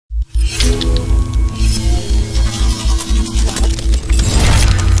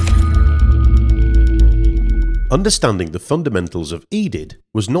Understanding the fundamentals of EDID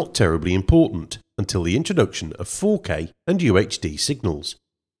was not terribly important until the introduction of 4K and UHD signals.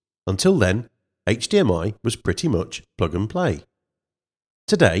 Until then, HDMI was pretty much plug and play.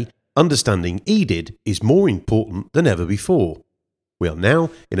 Today, understanding EDID is more important than ever before. We are now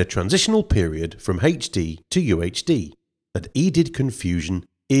in a transitional period from HD to UHD, and EDID confusion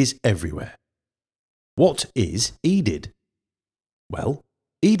is everywhere. What is EDID? Well,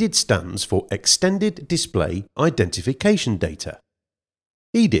 EDID stands for Extended Display Identification Data.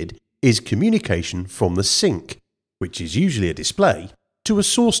 EDID is communication from the sink, which is usually a display, to a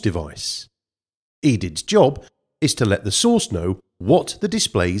source device. EDID's job is to let the source know what the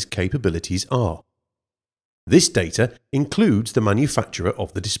display's capabilities are. This data includes the manufacturer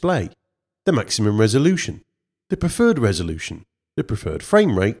of the display, the maximum resolution, the preferred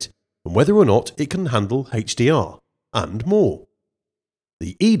frame rate, and whether or not it can handle HDR, and more.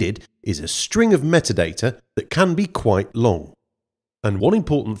 The EDID is a string of metadata that can be quite long. And one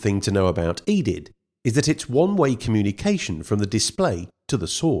important thing to know about EDID is that it's one-way communication from the display to the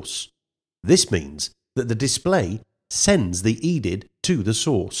source. This means that the display sends the EDID to the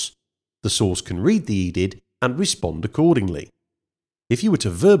source. The source can read the EDID and respond accordingly. If you were to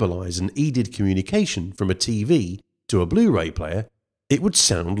verbalize an EDID communication from a TV to a Blu-ray player, it would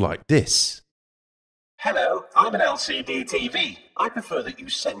sound like this. Hello, I'm an LCD TV. I prefer that you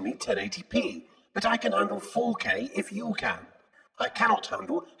send me 1080p, but I can handle 4K if you can. I cannot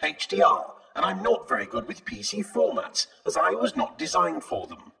handle HDR, and I'm not very good with PC formats, as I was not designed for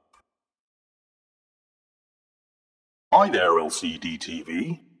them. Hi there, LCD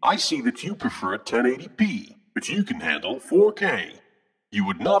TV. I see that you prefer 1080p, but you can handle 4K. You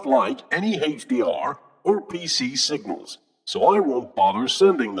would not like any HDR or PC signals, so I won't bother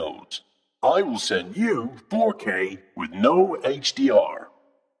sending those. I will send you 4K with no HDR.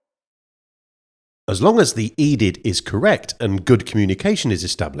 As long as the EDID is correct and good communication is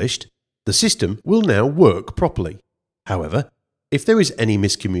established, the system will now work properly. However, if there is any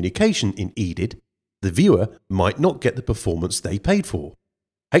miscommunication in EDID, the viewer might not get the performance they paid for.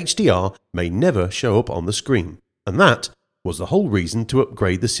 HDR may never show up on the screen, and that was the whole reason to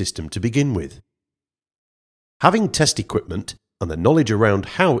upgrade the system to begin with. Having test equipment and the knowledge around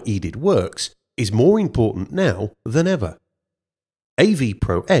how EDID works is more important now than ever.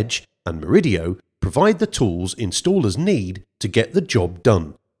 AVPro Edge and Meridio provide the tools installers need to get the job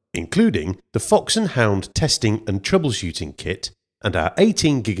done, including the Fox & Hound testing and troubleshooting kit and our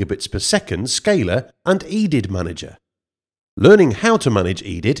 18 gigabits per second scaler and EDID manager. Learning how to manage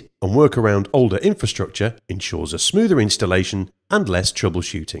EDID and work around older infrastructure ensures a smoother installation and less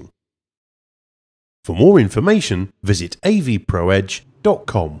troubleshooting. For more information, visit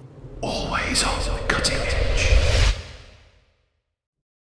avproedge.com.